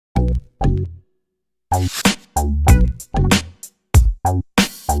Hi,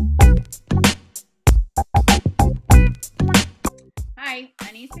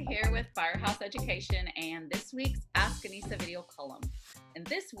 Annissa here with Firehouse Education and this week's Ask Annissa video column. And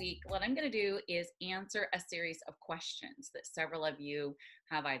this week, what I'm going to do is answer a series of questions that several of you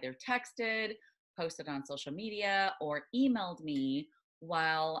have either texted, posted on social media, or emailed me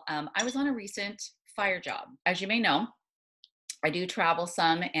while I was on a recent fire job. As you may know, I do travel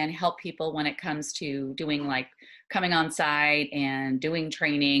some and help people when it comes to doing like coming on site and doing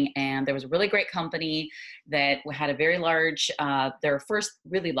training. And there was a really great company that had a very large, their first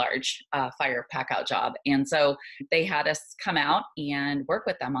really large fire pack out job. And so they had us come out and work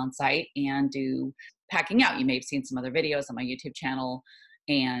with them on site and do packing out. You may have seen some other videos on my YouTube channel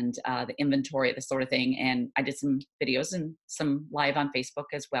and the inventory, this sort of thing. And I did some videos and some live on Facebook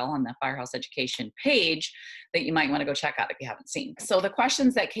as well on the Firehouse Education page that you might want to go check out if you haven't seen. So the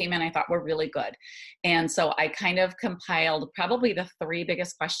questions that came in I thought were really good. And so I kind of compiled probably the 3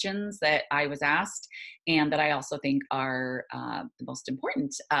 biggest questions that I was asked and that I also think are the most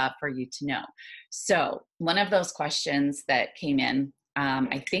important for you to know. So one of those questions that came in,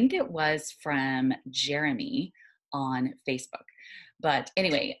 I think it was from Jeremy on Facebook. But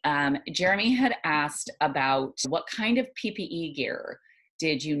anyway, Jeremy had asked about what kind of PPE gear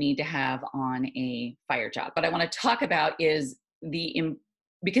did you need to have on a fire job. What I want to talk about is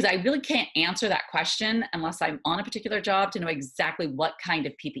because I really can't answer that question unless I'm on a particular job to know exactly what kind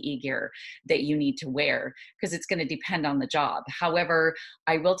of PPE gear that you need to wear, because it's going to depend on the job. However,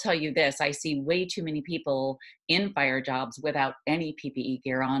 I will tell you this, I see way too many people in fire jobs without any PPE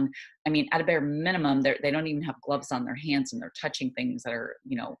gear on. I mean, at a bare minimum, they don't even have gloves on their hands and they're touching things that are,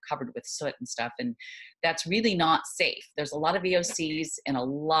 covered with soot and stuff. And that's really not safe. There's a lot of VOCs and a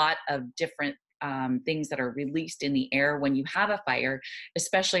lot of different things that are released in the air when you have a fire,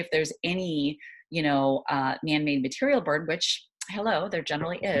 especially if there's any, man-made material burn, which, hello, there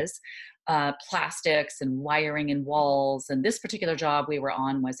generally is, plastics and wiring and walls. And this particular job we were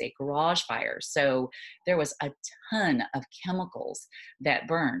on was a garage fire. So there was a ton of chemicals that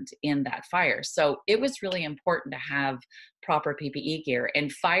burned in that fire. So it was really important to have proper PPE gear.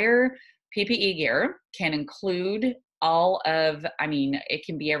 And fire PPE gear can include it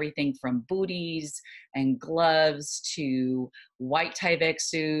can be everything from booties and gloves to white Tyvek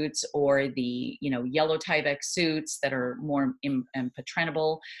suits or the, yellow Tyvek suits that are more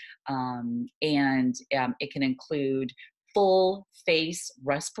impenetrable. It can include full face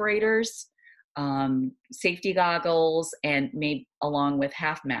respirators, safety goggles, and maybe along with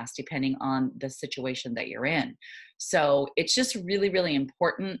half masks, depending on the situation that you're in. So it's just really, really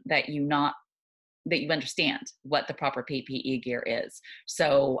important that you understand what the proper PPE gear is.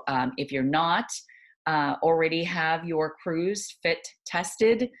 So if you're not already have your crews fit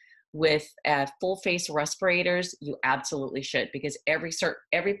tested with full face respirators, you absolutely should, because every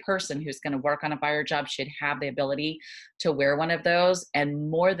person who's going to work on a fire job should have the ability to wear one of those.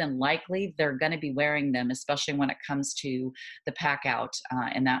 And more than likely, they're going to be wearing them, especially when it comes to the pack out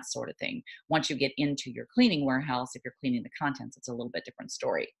and that sort of thing. Once you get into your cleaning warehouse, if you're cleaning the contents, it's a little bit different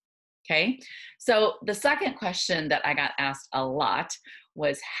story. Okay, so the second question that I got asked a lot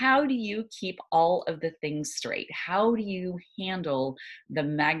was, how do you keep all of the things straight? How do you handle the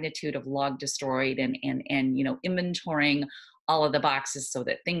magnitude of log destroyed and inventorying all of the boxes so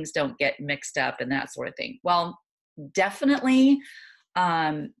that things don't get mixed up and that sort of thing? Well, definitely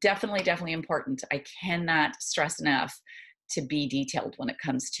important. I cannot stress enough to be detailed when it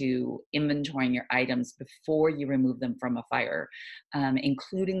comes to inventorying your items before you remove them from a fire,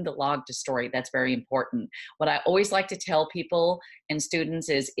 including the log destroy. That's very important. What I always like to tell people and students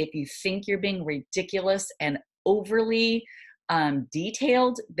is, if you think you're being ridiculous and overly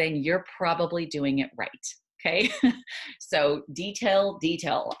detailed, then you're probably doing it right. Okay, so detail,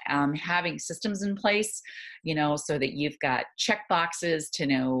 having systems in place, so that you've got check boxes to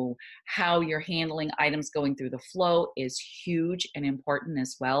know how you're handling items going through the flow is huge and important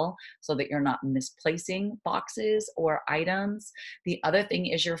as well, so that you're not misplacing boxes or items. The other thing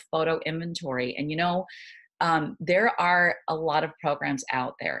is your photo inventory. And there are a lot of programs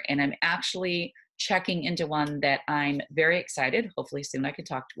out there, and I'm actually checking into one that I'm very excited. Hopefully soon I can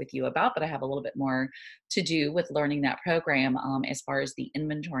talk with you about, but I have a little bit more to do with learning that program as far as the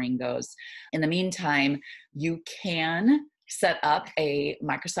inventorying goes. In the meantime, you can set up a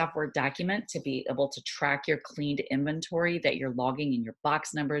Microsoft Word document to be able to track your cleaned inventory that you're logging in your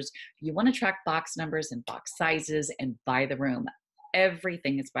box numbers. You want to track box numbers and box sizes and by the room.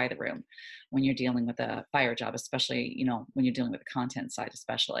 Everything is by the room when you're dealing with a fire job, especially, when you're dealing with the content side,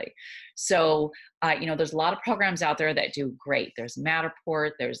 especially. So, there's a lot of programs out there that do great. There's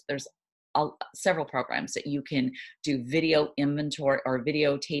Matterport, there's several programs that you can do video inventory or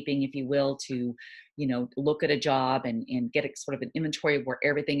videotaping, if you will, to, look at a job and get a sort of an inventory of where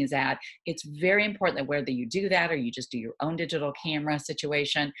everything is at. It's very important that whether you do that or you just do your own digital camera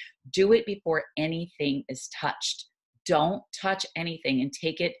situation, do it before anything is touched. Don't touch anything and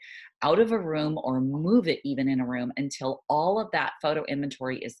take it out of a room or move it even in a room until all of that photo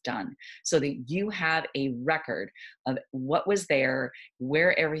inventory is done, so that you have a record of what was there,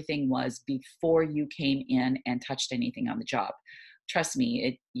 where everything was before you came in and touched anything on the job. Trust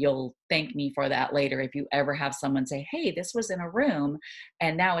me, you'll thank me for that later if you ever have someone say, hey, this was in a room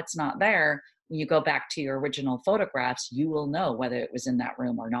and now it's not there. When you go back to your original photographs, you will know whether it was in that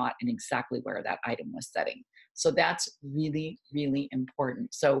room or not and exactly where that item was sitting. So that's really, really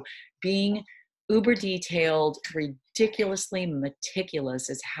important. So being uber detailed, ridiculously meticulous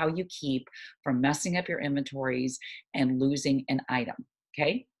is how you keep from messing up your inventories and losing an item.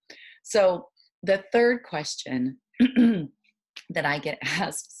 Okay. So the third question that I get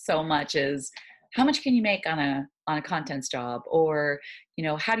asked so much is, how much can you make on a contents job? Or,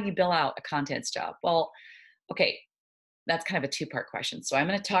 how do you bill out a contents job? Well, okay, that's kind of a two-part question. So I'm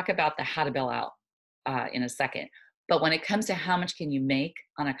going to talk about the how to bill out in a second. But when it comes to how much can you make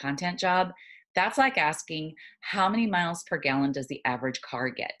on a content job, that's like asking, how many miles per gallon does the average car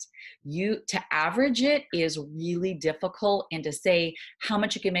get? To average it is really difficult, and to say how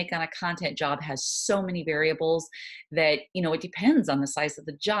much you can make on a content job has so many variables that, it depends on the size of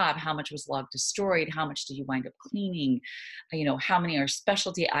the job, how much was logged destroyed, how much do you wind up cleaning, how many are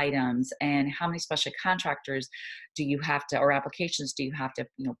specialty items, and how many specialty contractors do you have to, or applications do you have to,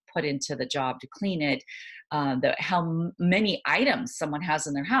 put into the job to clean it, how many items someone has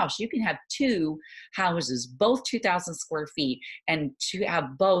in their house. You can have two houses, both 2,000 square feet, and to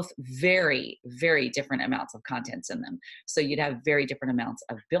have both very, very different amounts of contents in them. So you'd have very different amounts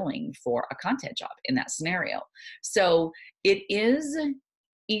of billing for a content job in that scenario. So it is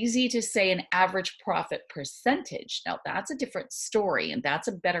easy to say an average profit percentage. Now that's a different story, and that's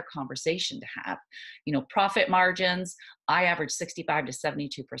a better conversation to have. Profit margins, I average 65 to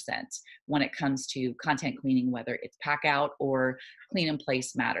 72% when it comes to content cleaning, whether it's pack out or clean in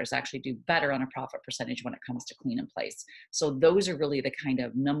place matters. I actually do better on a profit percentage when it comes to clean in place. So those are really the kind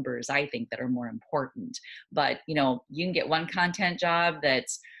of numbers I think that are more important. But, you can get one content job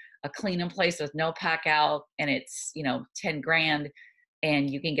that's a clean in place with no pack out, and it's, 10 grand.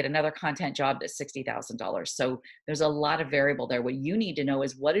 And you can get another content job that's $60,000. So there's a lot of variable there. What you need to know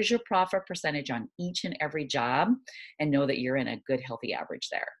is, what is your profit percentage on each and every job, and know that you're in a good, healthy average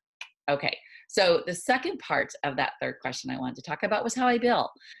there. Okay, so the second part of that third question I wanted to talk about was how I bill.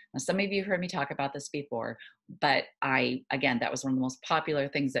 Now, some of you have heard me talk about this before, but again, that was one of the most popular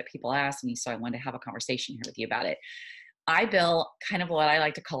things that people asked me, so I wanted to have a conversation here with you about it. I bill kind of what I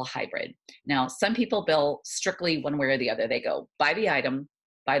like to call a hybrid. Now, some people bill strictly one way or the other. They go by the item,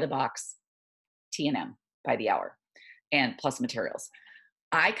 by the box, T&M, by the hour, and plus materials.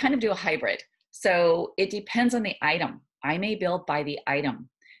 I kind of do a hybrid. So it depends on the item. I may bill by the item.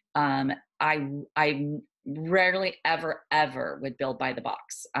 I rarely, ever would bill by the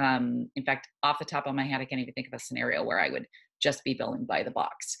box. In fact, off the top of my head, I can't even think of a scenario where I would just be billing by the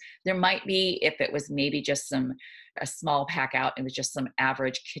box. There might be, if it was maybe just a small pack out, it was just some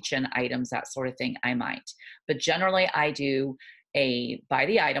average kitchen items, that sort of thing, I might. But generally I do a by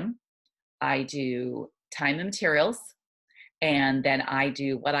the item, I do time and materials, and then I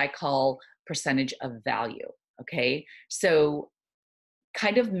do what I call percentage of value. Okay. So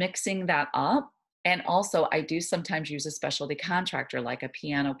kind of mixing that up. And also I do sometimes use a specialty contractor, like a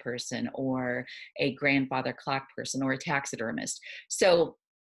piano person or a grandfather clock person or a taxidermist. So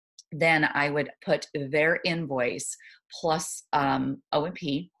then I would put their invoice plus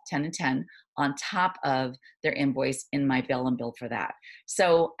O&P 10 and 10 on top of their invoice in my bill and bill for that.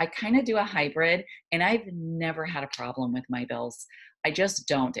 So I kind of do a hybrid, and I've never had a problem with my bills. I just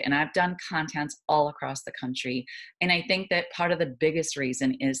don't. And I've done contents all across the country. And I think that part of the biggest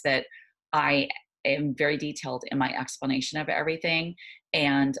reason is that I am very detailed in my explanation of everything.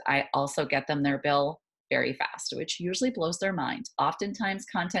 And I also get them their bill very fast, which usually blows their mind. Oftentimes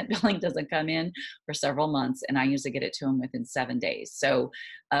content billing doesn't come in for several months, and I usually get it to them within 7 days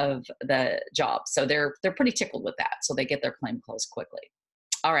of the job. So they're pretty tickled with that. So they get their claim closed quickly.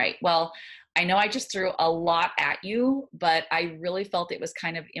 All right. Well, I know I just threw a lot at you, but I really felt it was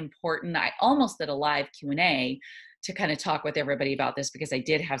kind of important. I almost did a live Q&A to kind of talk with everybody about this, because I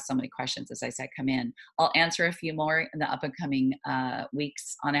did have so many questions, as I said, come in. I'll answer a few more in the up and coming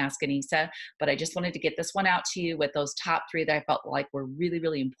weeks on Ask Annissa, but I just wanted to get this one out to you with those top 3 that I felt like were really,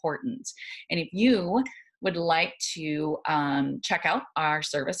 really important. And if you would like to check out our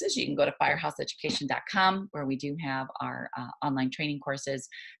services, you can go to firehouseeducation.com, where we do have our online training courses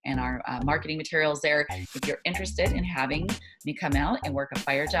and our marketing materials there. If you're interested in having me come out and work a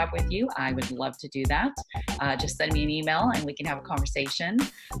fire job with you, I would love to do that. Just send me an email and we can have a conversation.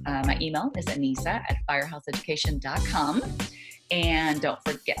 My email is Annissa@firehouseeducation.com. And don't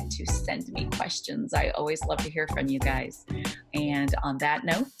forget to send me questions. I always love to hear from you guys. And on that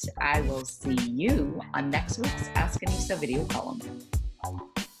note, I will see you on next week's Ask Annissa video column.